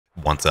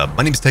What's up,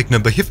 my name is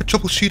TechNumber here for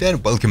Troubleshoot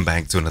and welcome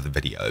back to another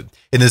video.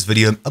 In this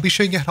video, I'll be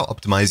showing you how to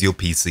optimize your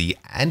PC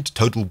and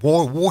Total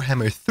War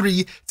Warhammer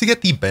 3 to get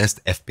the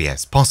best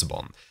FPS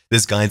possible.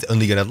 This guide's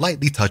only going to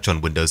lightly touch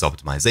on Windows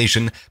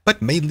optimization,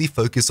 but mainly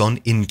focus on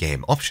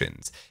in-game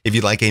options. If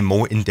you'd like a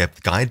more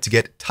in-depth guide to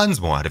get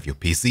tons more out of your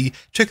PC,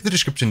 check the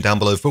description down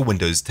below for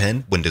Windows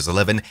 10, Windows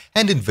 11,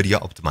 and NVIDIA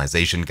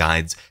optimization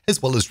guides,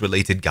 as well as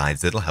related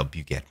guides that'll help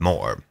you get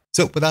more.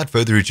 So without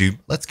further ado,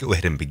 let's go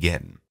ahead and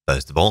begin.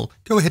 First of all,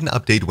 go ahead and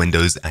update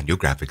Windows and your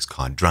graphics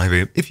card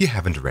driver if you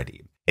haven't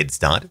already. Hit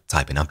Start,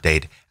 type in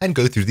Update, and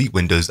go through the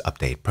Windows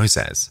update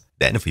process.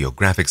 Then for your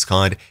graphics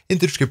card, in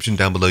the description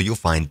down below you'll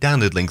find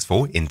download links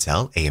for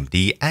Intel,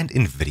 AMD, and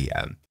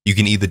NVIDIA. You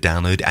can either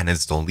download and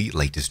install the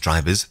latest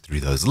drivers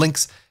through those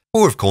links,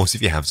 or of course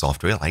if you have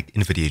software like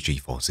NVIDIA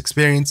GeForce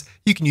Experience,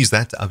 you can use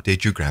that to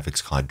update your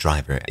graphics card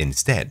driver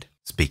instead.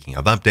 Speaking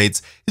of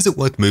updates, is it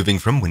worth moving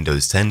from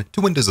Windows 10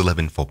 to Windows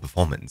 11 for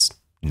performance?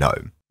 No,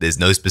 there's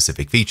no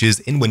specific features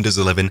in Windows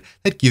 11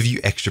 that give you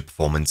extra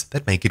performance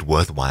that make it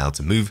worthwhile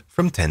to move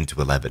from 10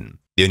 to 11.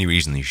 The only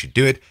reason you should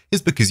do it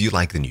is because you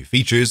like the new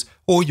features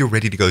or you're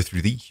ready to go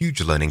through the huge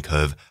learning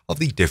curve of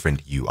the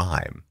different UI.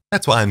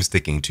 That's why I'm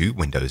sticking to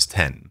Windows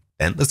 10.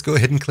 Then let's go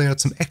ahead and clear out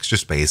some extra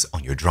space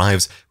on your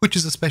drives, which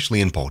is especially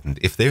important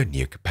if they're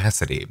near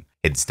capacity.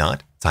 Hit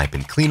Start, type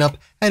in Cleanup,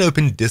 and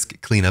open Disk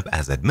Cleanup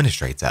as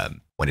administrator.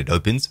 When it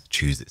opens,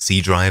 choose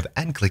C drive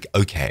and click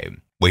OK.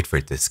 Wait for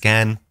it to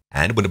scan.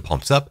 And when it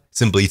pops up,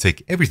 simply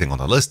tick everything on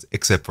the list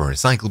except for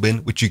Recycle Bin,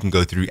 which you can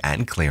go through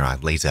and clear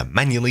out later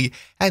manually,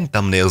 and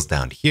thumbnails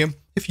down here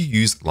if you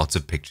use lots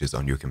of pictures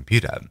on your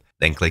computer.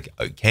 Then click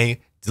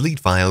OK, delete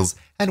files,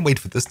 and wait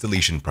for this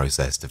deletion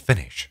process to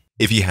finish.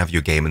 If you have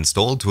your game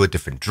installed to a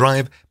different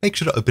drive, make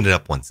sure to open it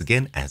up once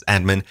again as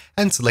admin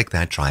and select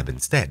that drive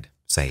instead,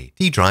 say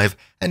D drive,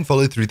 and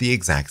follow through the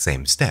exact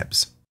same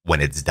steps. When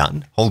it's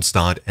done, hold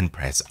Start and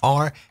press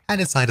R, and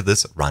inside of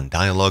this run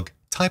dialog,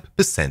 type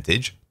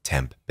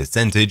 %temp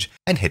 %,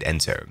 and hit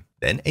enter.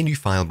 Then a new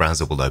file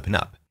browser will open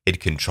up. Hit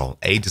Ctrl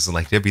A to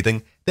select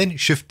everything, then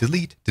Shift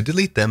Delete to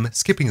delete them,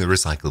 skipping the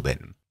recycle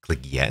bin. Click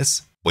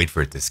Yes, wait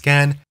for it to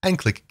scan, and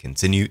click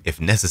Continue if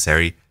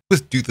necessary,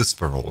 with Do This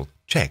For All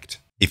checked.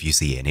 If you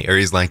see any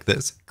errors like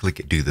this,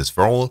 click Do This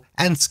For All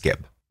and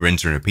skip.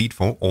 Rinse and repeat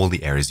for all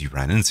the errors you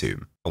ran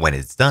into. When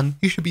it's done,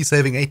 you should be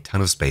saving a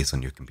ton of space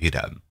on your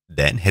computer.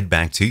 Then head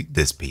back to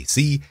this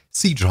PC,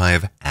 C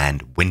drive,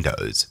 and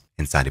Windows.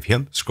 Inside of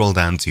here, scroll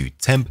down to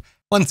Temp,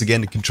 once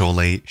again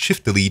Ctrl A,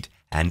 Shift Delete,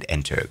 and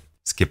Enter.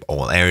 Skip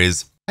all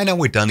errors, and now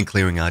we're done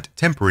clearing out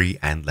temporary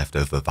and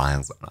leftover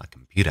files on our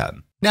computer.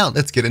 Now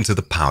let's get into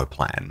the power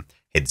plan.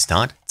 Hit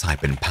Start,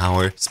 type in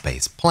Power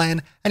space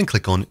Plan, and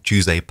click on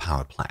Choose a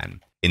Power Plan.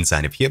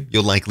 Inside of here,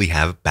 you'll likely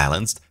have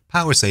Balanced,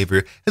 Power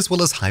Saver, as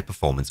well as High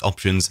Performance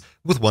options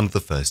with one of the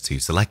first two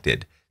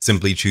selected.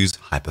 Simply choose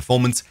High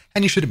Performance,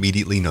 and you should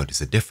immediately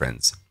notice a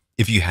difference.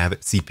 If you have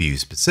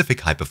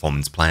CPU-specific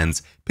high-performance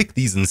plans, pick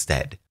these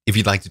instead. If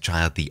you'd like to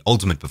try out the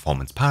Ultimate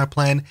Performance Power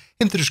Plan,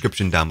 in the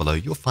description down below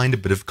you'll find a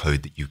bit of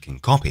code that you can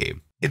copy.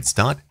 Hit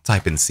Start,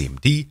 type in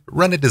CMD,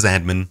 run it as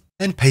admin,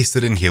 and paste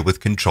it in here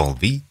with Ctrl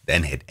V,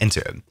 then hit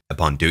Enter.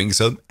 Upon doing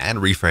so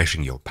and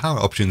refreshing your Power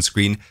Options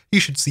screen, you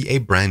should see a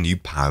brand new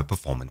Power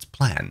Performance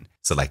Plan.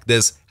 Select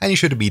this, and you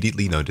should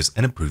immediately notice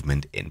an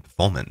improvement in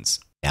performance.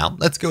 Now,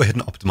 let's go ahead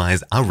and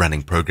optimize our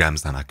running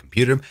programs on our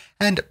computer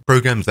and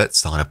programs that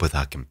start up with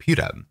our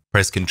computer.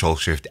 Press Ctrl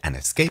Shift and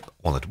Escape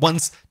all at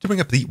once to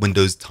bring up the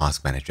Windows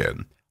Task Manager.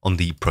 On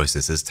the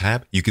Processes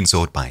tab, you can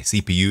sort by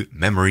CPU,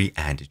 memory,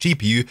 and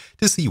GPU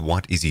to see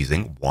what is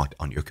using what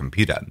on your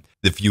computer.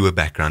 The fewer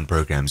background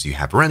programs you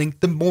have running,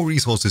 the more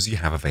resources you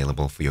have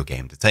available for your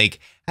game to take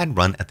and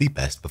run at the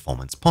best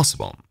performance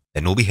possible.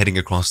 Then we'll be heading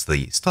across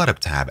the Startup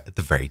tab at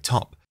the very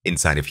top.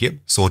 Inside of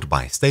here, sort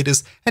by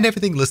status, and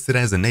everything listed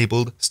as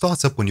enabled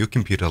starts up when your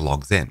computer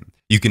logs in.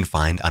 You can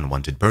find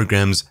unwanted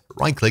programs,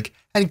 right-click,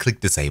 and click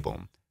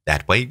Disable.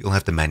 That way, you'll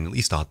have to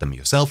manually start them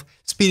yourself,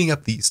 speeding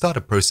up the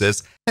startup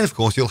process, and of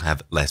course, you'll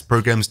have less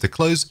programs to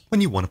close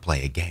when you want to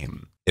play a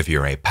game. If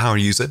you're a power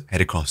user, head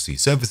across to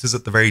Services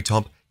at the very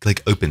top,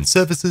 click Open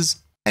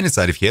Services, and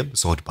inside of here,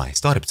 sort by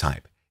startup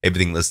type.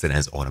 Everything listed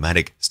as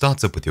automatic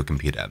starts up with your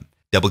computer.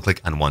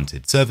 Double-click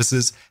Unwanted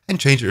Services, and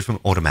change it from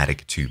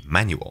automatic to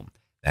manual.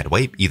 That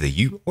way, either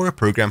you or a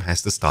program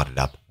has to start it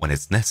up when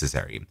it's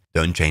necessary.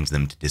 Don't change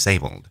them to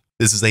disabled.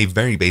 This is a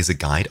very basic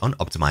guide on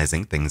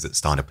optimizing things that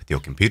start up with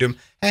your computer,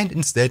 and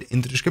instead,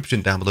 in the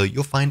description down below,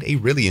 you'll find a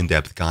really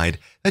in-depth guide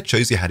that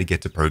shows you how to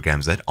get to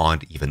programs that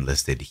aren't even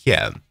listed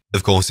here.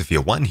 Of course, if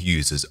you're one who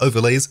uses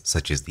overlays,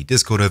 such as the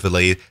Discord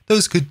overlay,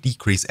 those could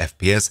decrease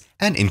FPS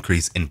and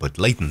increase input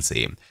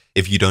latency.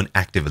 If you don't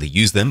actively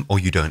use them or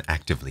you don't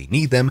actively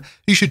need them,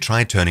 you should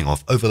try turning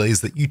off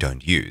overlays that you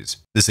don't use.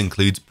 This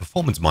includes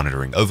performance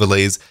monitoring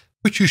overlays,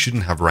 which you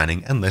shouldn't have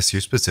running unless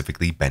you're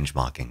specifically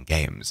benchmarking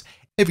games.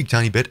 Every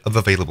tiny bit of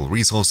available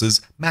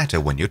resources matter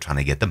when you're trying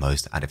to get the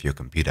most out of your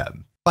computer.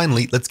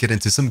 Finally, let's get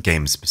into some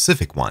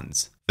game-specific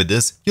ones. For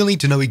this, you'll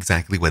need to know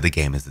exactly where the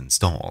game is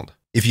installed.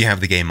 If you have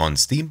the game on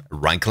Steam,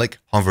 right-click,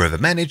 hover over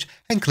Manage,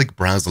 and click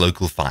Browse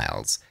Local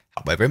Files.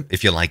 However,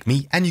 if you're like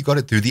me and you got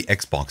it through the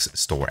Xbox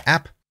Store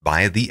app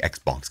via the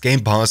Xbox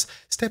Game Pass,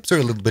 steps are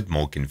a little bit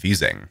more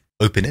confusing.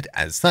 Open it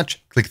as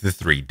such, click the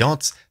three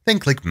dots, then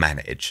click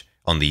Manage.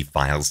 On the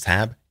Files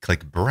tab,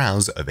 click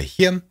Browse over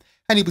here,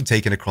 and you'll be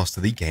taken across to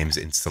the game's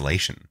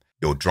installation.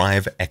 Your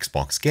drive,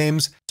 Xbox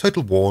games,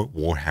 Total War,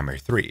 Warhammer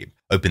 3.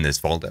 Open this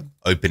folder,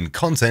 open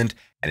Content,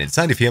 and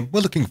inside of here, we're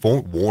looking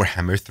for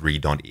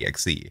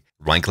Warhammer3.exe.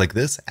 Right-click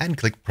this and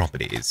click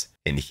Properties.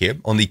 In here,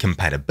 on the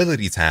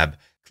Compatibility tab,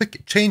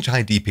 click Change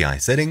High DPI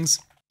Settings,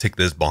 tick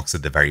this box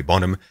at the very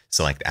bottom,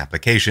 select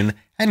Application,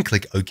 and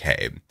click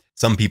OK.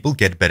 Some people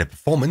get better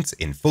performance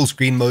in full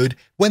screen mode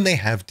when they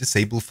have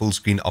Disable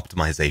Fullscreen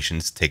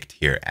Optimizations ticked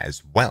here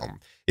as well.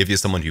 If you're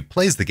someone who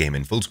plays the game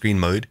in full screen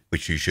mode,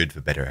 which you should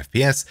for better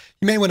FPS,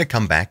 you may want to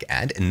come back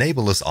and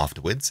enable this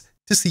afterwards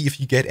to see if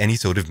you get any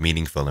sort of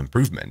meaningful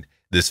improvement.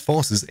 This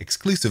forces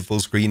exclusive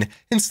full screen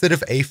instead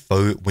of a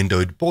faux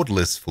windowed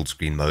borderless full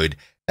screen mode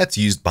that's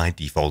used by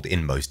default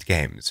in most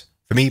games.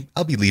 For me,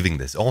 I'll be leaving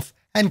this off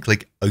and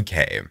click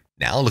OK.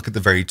 Now look at the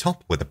very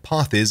top where the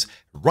path is,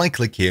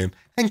 right-click here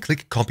and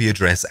click Copy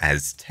Address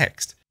as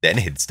Text. Then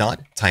hit Start,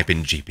 type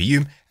in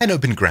GPU, and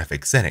open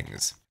Graphics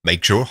Settings.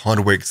 Make sure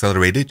Hardware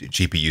Accelerated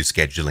GPU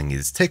Scheduling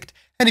is ticked,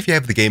 and if you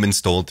have the game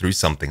installed through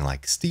something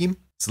like Steam,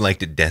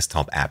 select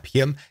Desktop App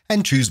here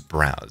and choose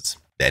Browse.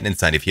 Then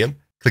inside of here,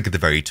 click at the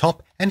very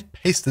top and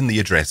paste in the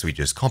address we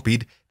just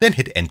copied, then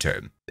hit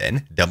Enter.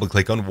 Then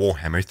double-click on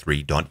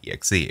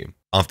Warhammer3.exe.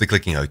 After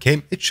clicking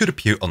OK, it should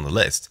appear on the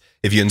list.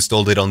 If you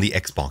installed it on the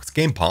Xbox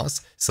Game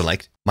Pass,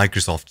 select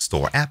Microsoft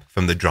Store app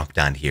from the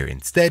drop-down here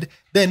instead.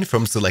 Then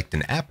from Select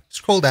an App,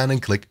 scroll down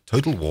and click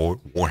Total War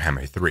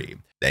Warhammer 3.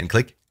 Then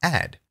click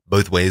Add.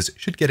 Both ways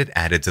should get it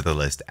added to the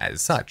list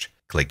as such.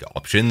 Click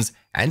Options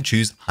and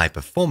choose High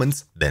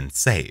Performance, then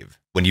Save.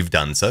 When you've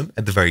done so,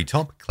 at the very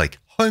top, click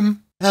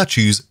Home. Now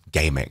choose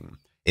Gaming.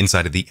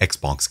 Inside of the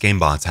Xbox Game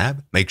Bar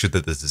tab, make sure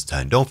that this is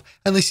turned off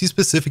unless you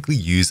specifically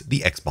use the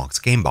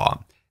Xbox Game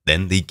Bar.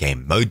 Then the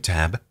Game Mode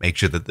tab, make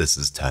sure that this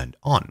is turned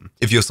on.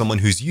 If you're someone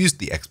who's used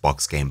the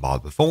Xbox Game Bar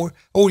before,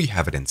 or you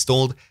have it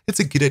installed, it's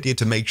a good idea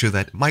to make sure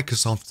that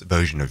Microsoft's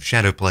version of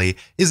Shadowplay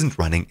isn't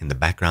running in the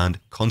background,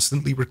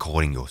 constantly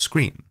recording your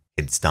screen.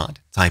 Hit Start,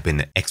 type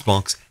in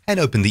Xbox, and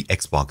open the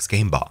Xbox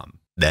Game Bar.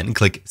 Then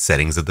click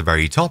Settings at the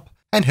very top,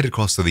 and head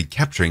across to the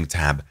Capturing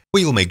tab,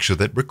 where you'll make sure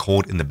that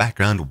Record in the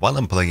background while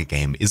I'm playing a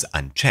game is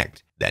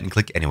unchecked. Then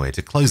click Anywhere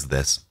to close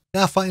this.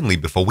 Now finally,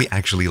 before we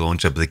actually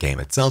launch up the game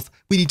itself,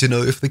 we need to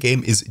know if the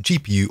game is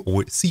GPU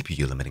or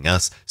CPU limiting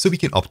us so we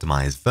can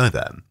optimize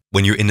further.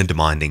 When you're in a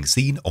demanding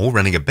scene or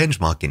running a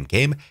benchmark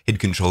in-game, hit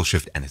Ctrl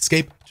Shift and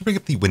Escape to bring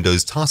up the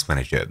Windows Task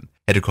Manager.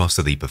 Head across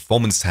to the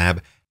Performance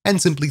tab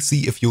and simply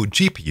see if your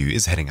GPU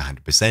is hitting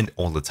 100%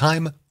 all the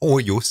time or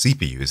your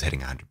CPU is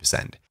hitting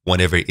 100%.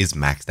 Whatever is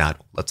maxed out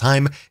all the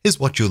time is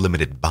what you're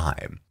limited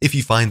by. If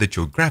you find that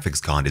your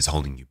graphics card is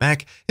holding you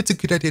back, it's a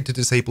good idea to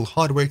disable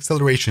hardware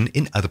acceleration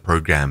in other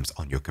programs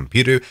on your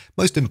computer,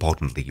 most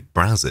importantly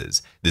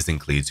browsers. This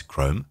includes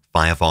Chrome,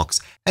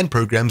 Firefox, and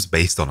programs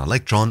based on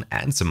Electron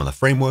and similar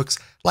frameworks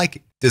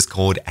like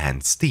Discord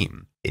and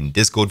Steam. In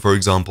Discord, for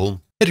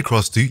example, head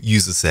across to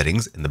User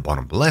Settings in the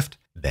bottom left,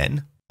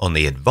 then on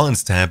the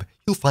Advanced tab,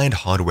 you'll find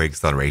hardware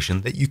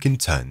acceleration that you can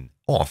turn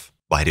off.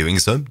 By doing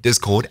so,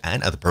 Discord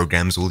and other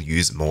programs will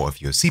use more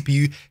of your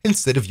CPU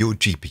instead of your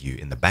GPU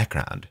in the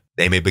background.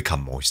 They may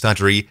become more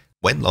stuttery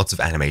when lots of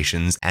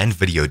animations and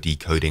video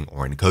decoding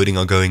or encoding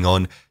are going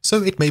on,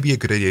 so it may be a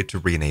good idea to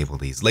re-enable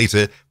these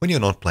later when you're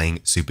not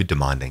playing super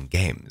demanding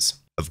games.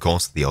 Of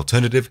course, the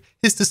alternative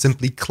is to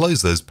simply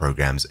close those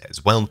programs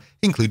as well,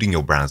 including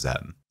your browser.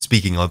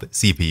 Speaking of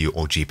CPU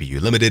or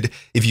GPU limited,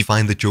 if you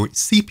find that you're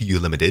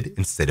CPU limited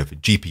instead of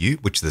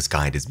GPU, which this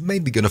guide is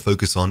mainly going to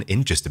focus on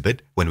in just a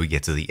bit when we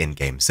get to the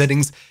in-game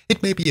settings,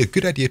 it may be a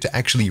good idea to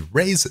actually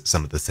raise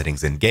some of the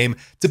settings in-game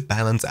to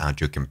balance out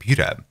your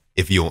computer.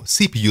 If you're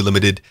CPU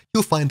limited,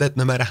 you'll find that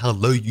no matter how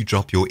low you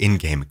drop your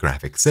in-game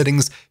graphics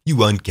settings, you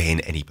won't gain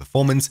any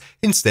performance.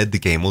 Instead, the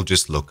game will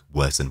just look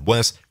worse and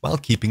worse while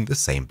keeping the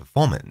same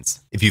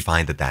performance. If you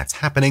find that that's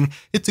happening,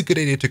 it's a good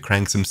idea to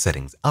crank some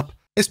settings up,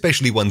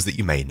 especially ones that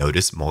you may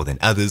notice more than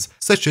others,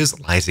 such as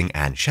lighting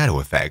and shadow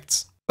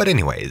effects. But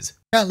anyways,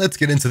 now let's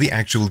get into the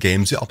actual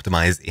game to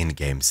optimize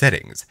in-game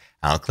settings.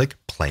 I'll click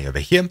Play over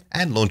here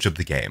and launch up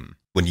the game.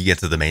 When you get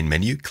to the main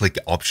menu, click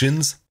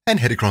Options and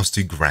head across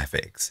to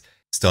Graphics.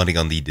 Starting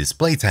on the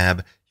Display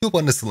tab, you'll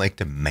want to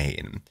select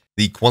Main.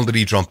 The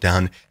Quality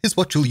dropdown is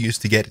what you'll use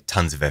to get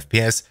tons of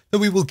FPS, though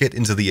we will get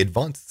into the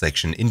Advanced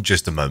section in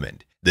just a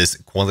moment. This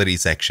Quality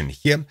section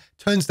here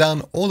turns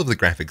down all of the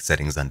graphics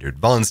settings under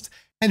Advanced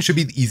and should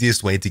be the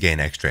easiest way to gain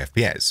extra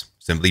FPS.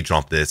 Simply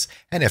drop this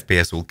and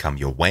FPS will come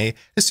your way,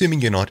 assuming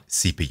you're not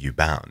CPU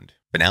bound.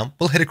 For now,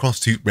 we'll head across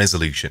to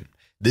Resolution.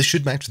 This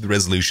should match the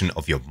resolution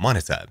of your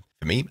monitor.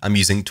 For me, I'm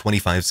using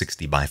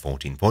 2560 by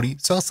 1440,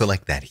 so I'll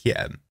select that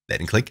here.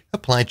 Then click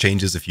Apply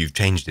Changes if you've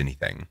changed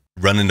anything.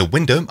 Run in a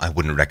window I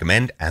wouldn't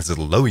recommend, as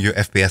it'll lower your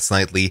FPS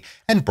slightly,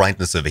 and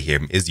brightness over here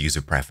is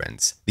user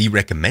preference. The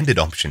recommended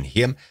option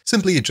here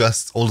simply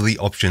adjusts all of the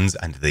options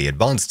under the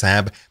Advanced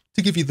tab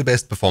to give you the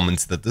best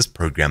performance that this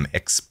program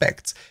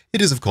expects.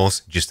 It is of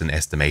course just an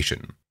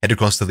estimation. Head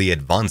across to the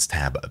Advanced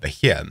tab over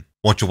here.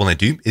 What you'll want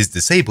to do is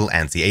disable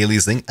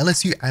anti-aliasing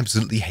unless you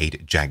absolutely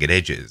hate jagged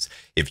edges.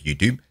 If you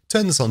do,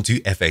 turn this on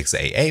to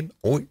FXAA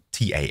or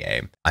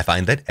TAA. I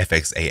find that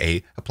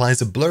FXAA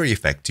applies a blurry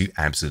effect to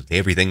absolutely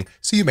everything,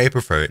 so you may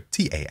prefer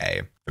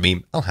TAA. For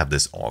me, I'll have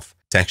this off.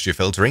 Texture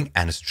filtering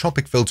and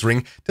anisotropic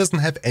filtering doesn't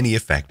have any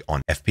effect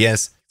on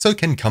FPS, so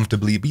can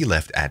comfortably be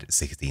left at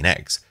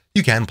 16x.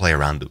 You can play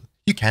around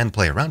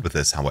with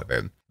this,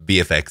 however.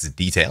 VFX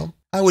detail,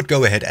 I would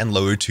go ahead and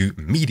lower to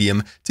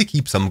medium to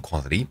keep some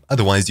quality,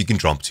 otherwise you can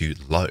drop to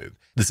low.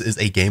 This is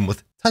a game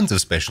with tons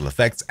of special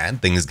effects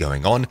and things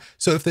going on,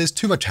 so if there's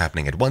too much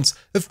happening at once,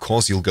 of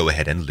course you'll go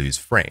ahead and lose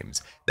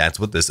frames. That's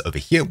what this over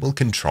here will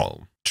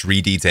control.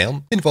 Tree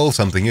detail involves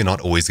something you're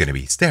not always going to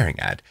be staring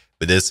at.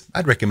 For this,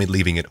 I'd recommend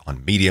leaving it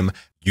on medium.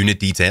 Unit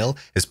detail,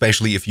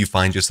 especially if you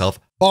find yourself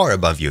far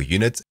above your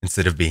units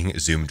instead of being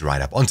zoomed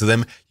right up onto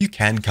them, you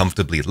can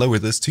comfortably lower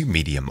this to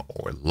medium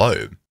or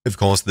low. Of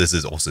course, this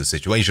is also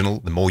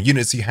situational. The more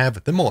units you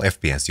have, the more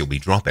FPS you'll be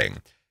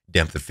dropping.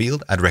 Depth of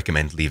field, I'd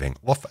recommend leaving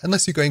off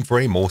unless you're going for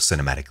a more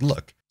cinematic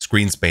look.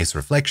 Screen space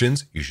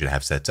reflections, you should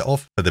have set to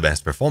off for the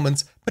best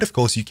performance, but of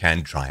course you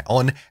can try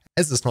on,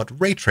 as it's not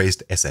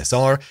ray-traced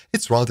SSR,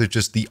 it's rather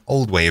just the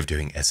old way of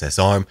doing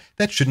SSR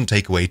that shouldn't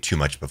take away too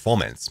much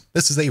performance.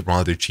 This is a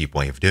rather cheap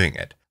way of doing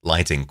it.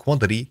 Lighting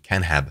quantity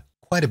can have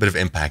quite a bit of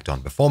impact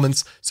on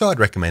performance, so I'd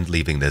recommend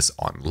leaving this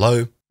on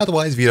low.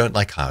 Otherwise, if you don't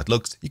like how it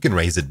looks, you can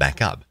raise it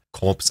back up.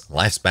 Corpse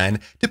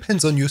lifespan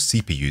depends on your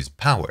CPU's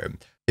power.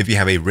 If you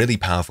have a really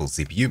powerful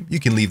CPU, you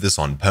can leave this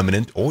on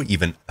permanent or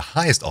even the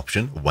highest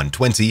option,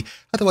 120.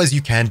 Otherwise,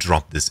 you can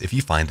drop this if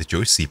you find that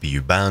you're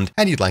CPU bound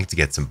and you'd like to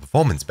get some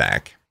performance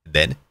back.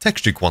 Then,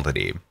 texture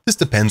quality. This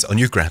depends on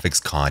your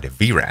graphics card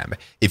VRAM.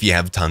 If you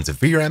have tons of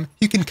VRAM,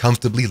 you can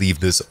comfortably leave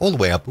this all the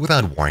way up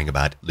without worrying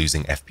about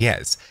losing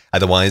FPS.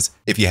 Otherwise,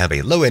 if you have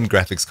a low-end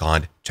graphics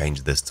card,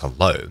 change this to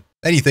low.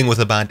 Anything with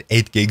about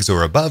 8 gigs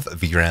or above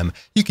VRAM,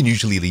 you can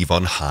usually leave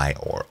on high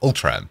or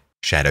ultra.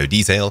 Shadow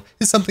detail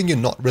is something you're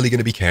not really going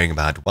to be caring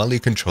about while you're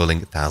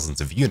controlling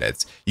thousands of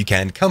units. You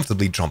can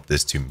comfortably drop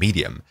this to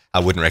medium.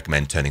 I wouldn't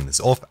recommend turning this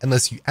off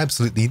unless you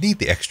absolutely need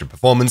the extra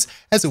performance,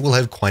 as it will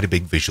have quite a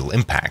big visual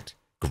impact.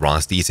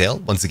 Grass detail,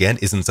 once again,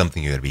 isn't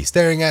something you're going to be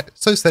staring at,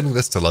 so setting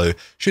this to low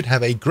should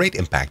have a great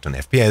impact on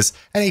FPS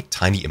and a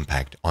tiny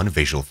impact on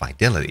visual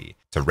fidelity.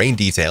 Terrain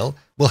detail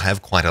will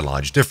have quite a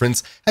large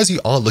difference as you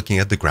are looking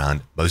at the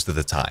ground most of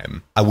the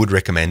time. I would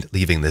recommend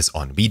leaving this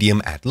on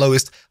medium at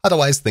lowest,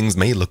 otherwise things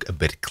may look a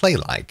bit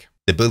clay-like.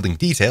 The building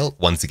detail,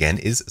 once again,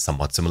 is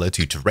somewhat similar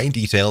to terrain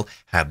detail.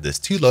 Have this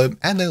too low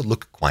and they'll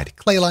look quite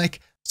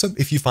clay-like. So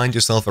if you find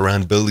yourself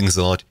around buildings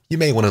a lot, you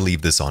may want to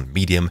leave this on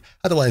medium,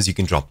 otherwise you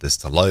can drop this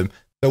to low.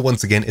 Though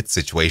once again, it's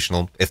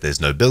situational. If there's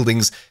no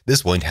buildings,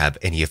 this won't have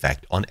any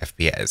effect on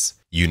FPS.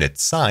 Unit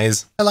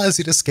size allows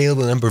you to scale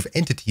the number of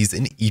entities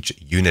in each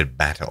unit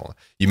battle.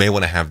 You may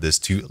want to have this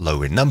to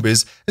lower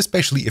numbers,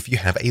 especially if you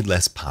have a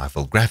less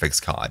powerful graphics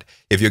card.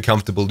 If you're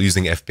comfortable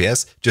losing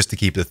FPS just to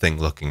keep the thing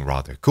looking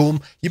rather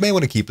cool, you may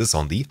want to keep this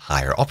on the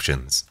higher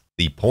options.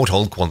 The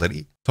porthole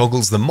quality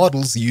toggles the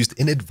models used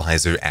in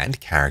advisor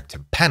and character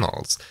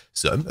panels.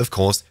 So, of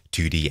course,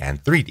 2D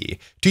and 3D.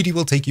 2D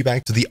will take you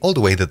back to the older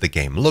way that the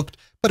game looked,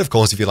 but of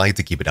course, if you like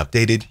to keep it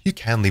updated, you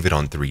can leave it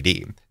on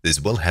 3D. This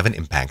will have an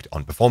impact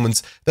on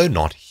performance, though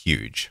not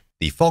huge.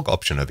 The fog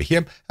option over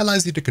here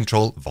allows you to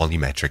control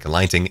volumetric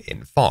lighting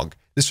in fog.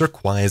 This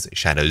requires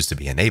shadows to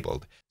be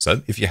enabled.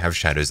 So if you have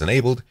shadows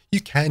enabled,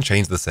 you can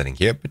change the setting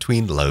here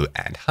between low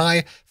and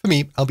high. For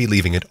me, I'll be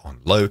leaving it on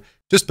low,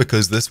 just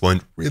because this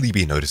won't really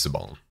be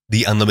noticeable.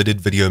 The unlimited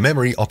video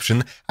memory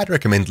option, I'd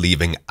recommend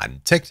leaving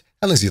unticked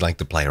unless you'd like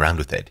to play around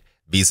with it.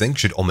 VSync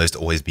should almost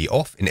always be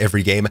off in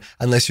every game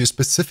unless you're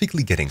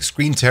specifically getting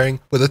screen tearing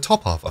where the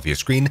top half of your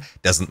screen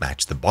doesn't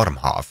match the bottom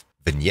half.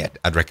 Vignette,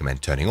 I'd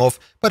recommend turning off,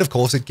 but of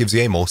course it gives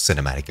you a more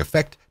cinematic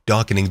effect,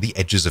 darkening the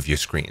edges of your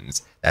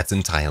screens. That's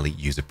entirely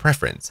user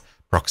preference.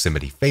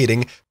 Proximity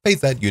fading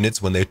fades out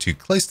units when they're too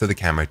close to the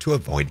camera to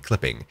avoid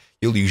clipping.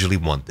 You'll usually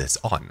want this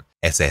on.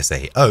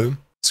 SSAO,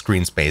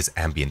 screen space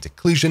ambient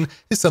occlusion,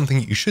 is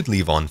something you should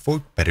leave on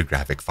for better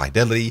graphic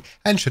fidelity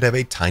and should have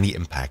a tiny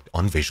impact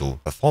on visual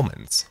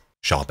performance.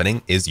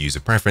 Sharpening is user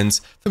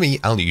preference. For me,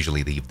 I'll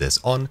usually leave this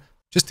on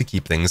just to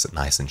keep things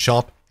nice and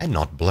sharp and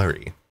not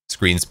blurry.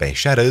 Screen space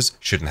shadows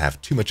shouldn't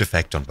have too much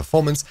effect on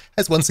performance,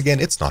 as once again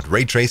it's not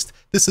ray traced.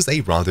 This is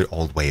a rather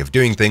old way of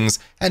doing things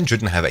and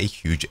shouldn't have a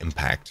huge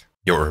impact.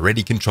 You're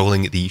already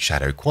controlling the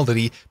shadow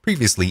quality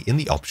previously in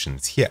the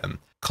options here.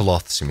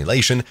 Cloth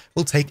simulation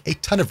will take a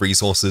ton of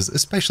resources,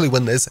 especially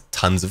when there's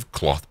tons of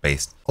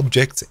cloth-based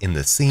objects in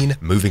the scene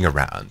moving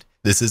around.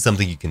 This is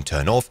something you can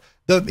turn off,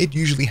 though it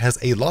usually has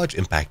a large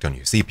impact on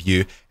your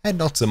CPU and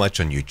not so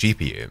much on your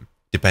GPU.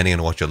 Depending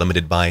on what you're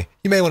limited by,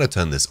 you may want to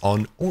turn this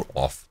on or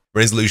off.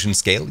 Resolution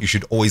scale, you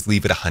should always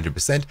leave it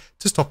 100%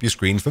 to stop your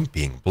screen from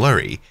being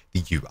blurry.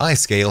 The UI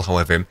scale,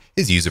 however,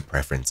 is user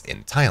preference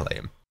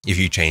entirely. If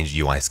you change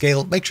UI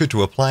scale, make sure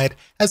to apply it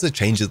as it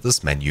changes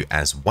this menu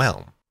as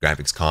well.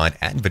 Graphics card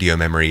and video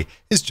memory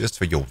is just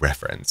for your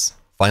reference.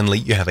 Finally,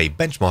 you have a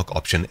benchmark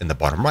option in the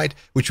bottom right,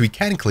 which we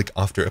can click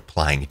after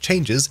applying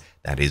changes.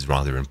 That is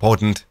rather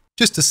important,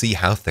 just to see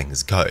how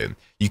things go.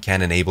 You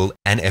can enable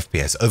an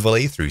FPS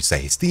overlay through,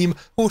 say, Steam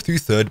or through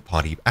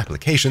third-party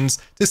applications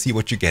to see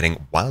what you're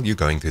getting while you're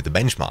going through the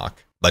benchmark.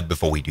 But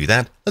before we do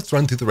that, let's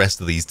run through the rest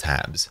of these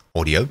tabs.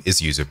 Audio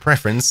is user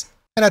preference,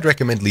 and I'd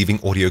recommend leaving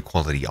audio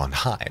quality on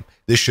high.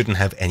 This shouldn't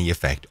have any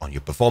effect on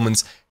your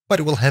performance, but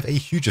it will have a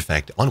huge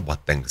effect on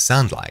what things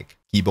sound like.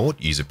 Keyboard,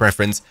 user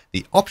preference.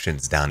 The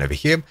options down over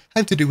here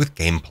have to do with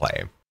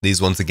gameplay.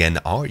 These once again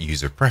are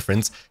user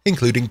preference,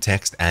 including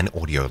text and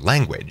audio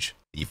language.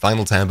 The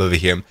final tab over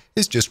here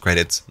is just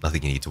credits,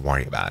 nothing you need to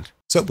worry about.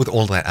 So with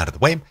all that out of the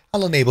way,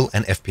 I'll enable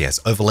an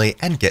FPS overlay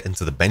and get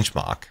into the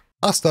benchmark.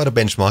 I'll start a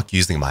benchmark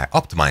using my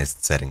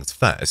optimized settings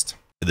first.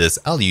 For this,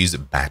 I'll use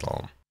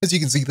Battle. As you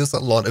can see, there's a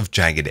lot of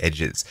jagged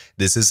edges.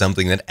 This is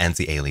something that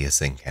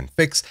anti-aliasing can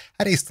fix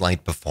at a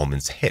slight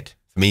performance hit.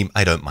 For me,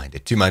 I don't mind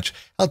it too much.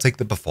 I'll take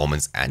the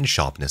performance and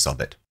sharpness of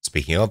it.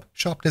 Speaking of,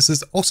 sharpness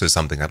is also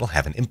something that'll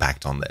have an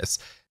impact on this.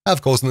 Now,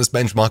 of course, in this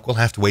benchmark, we'll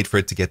have to wait for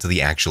it to get to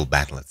the actual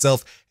battle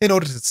itself in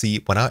order to see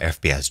what our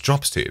FPS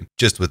drops to.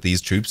 Just with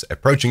these troops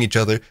approaching each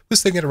other, we're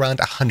sitting at around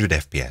 100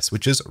 FPS,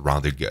 which is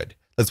rather good.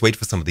 Let's wait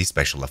for some of these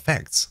special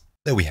effects.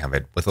 There we have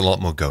it. With a lot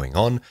more going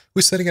on,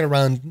 we're sitting at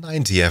around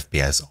 90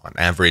 FPS on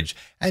average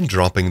and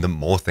dropping the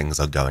more things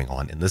are going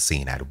on in the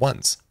scene at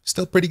once.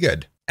 Still pretty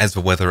good. As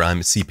for whether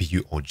I'm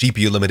CPU or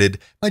GPU limited,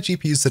 my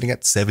GPU is sitting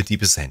at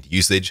 70%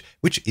 usage,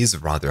 which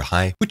is rather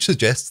high, which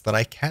suggests that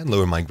I can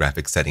lower my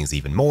graphics settings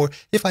even more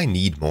if I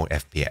need more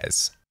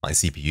FPS. My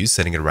CPU is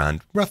sitting at around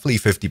roughly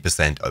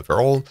 50%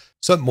 overall,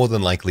 so more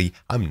than likely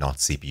I'm not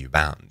CPU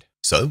bound.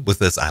 So with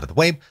this out of the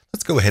way,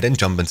 let's go ahead and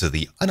jump into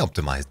the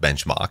unoptimized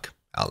benchmark.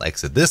 I'll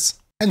exit this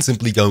and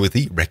simply go with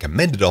the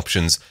recommended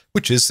options,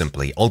 which is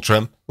simply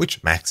Ultra,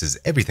 which maxes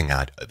everything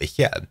out over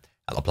here.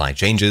 I'll apply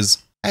changes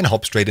and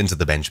hop straight into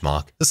the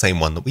benchmark, the same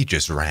one that we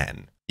just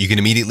ran. You can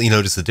immediately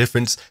notice the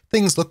difference.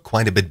 Things look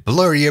quite a bit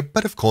blurrier,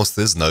 but of course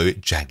there's no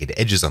jagged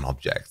edges on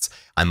objects.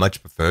 I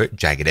much prefer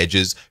jagged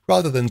edges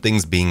rather than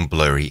things being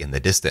blurry in the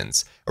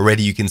distance.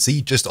 Already you can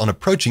see just on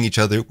approaching each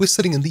other, we're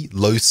sitting in the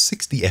low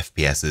 60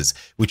 FPSs,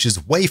 which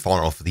is way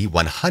far off the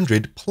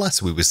 100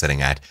 plus we were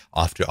sitting at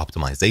after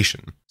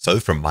optimization. So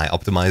from my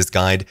optimized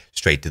guide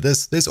straight to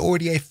this, there's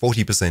already a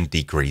 40%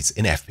 decrease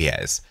in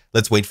FPS.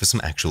 Let's wait for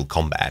some actual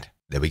combat.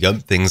 There we go,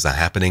 things are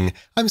happening.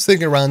 I'm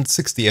sitting around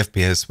 60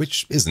 FPS,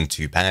 which isn't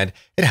too bad.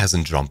 It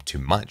hasn't dropped too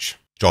much,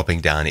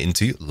 dropping down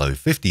into low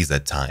 50s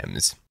at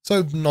times.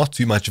 So not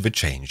too much of a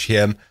change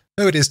here,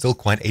 though it is still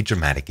quite a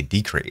dramatic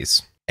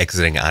decrease.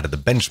 Exiting out of the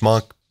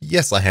benchmark,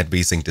 yes, I had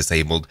VSync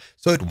disabled,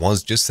 so it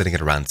was just sitting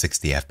at around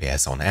 60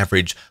 FPS on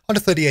average on a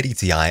 3080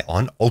 Ti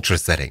on ultra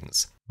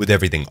settings. With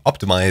everything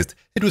optimized,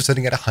 it was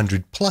sitting at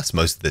 100 plus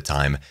most of the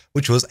time,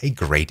 which was a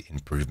great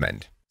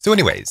improvement. So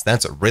anyways,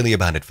 that's really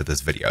about it for this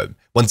video.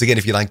 Once again,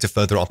 if you'd like to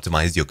further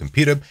optimize your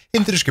computer,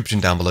 in the description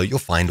down below you'll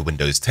find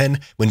Windows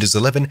 10, Windows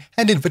 11,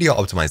 and NVIDIA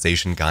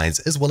optimization guides,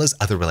 as well as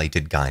other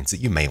related guides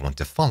that you may want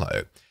to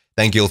follow.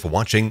 Thank you all for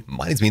watching.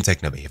 My name's been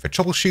Technova here for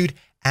Troubleshoot,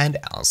 and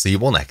I'll see you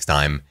all next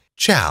time.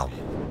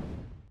 Ciao!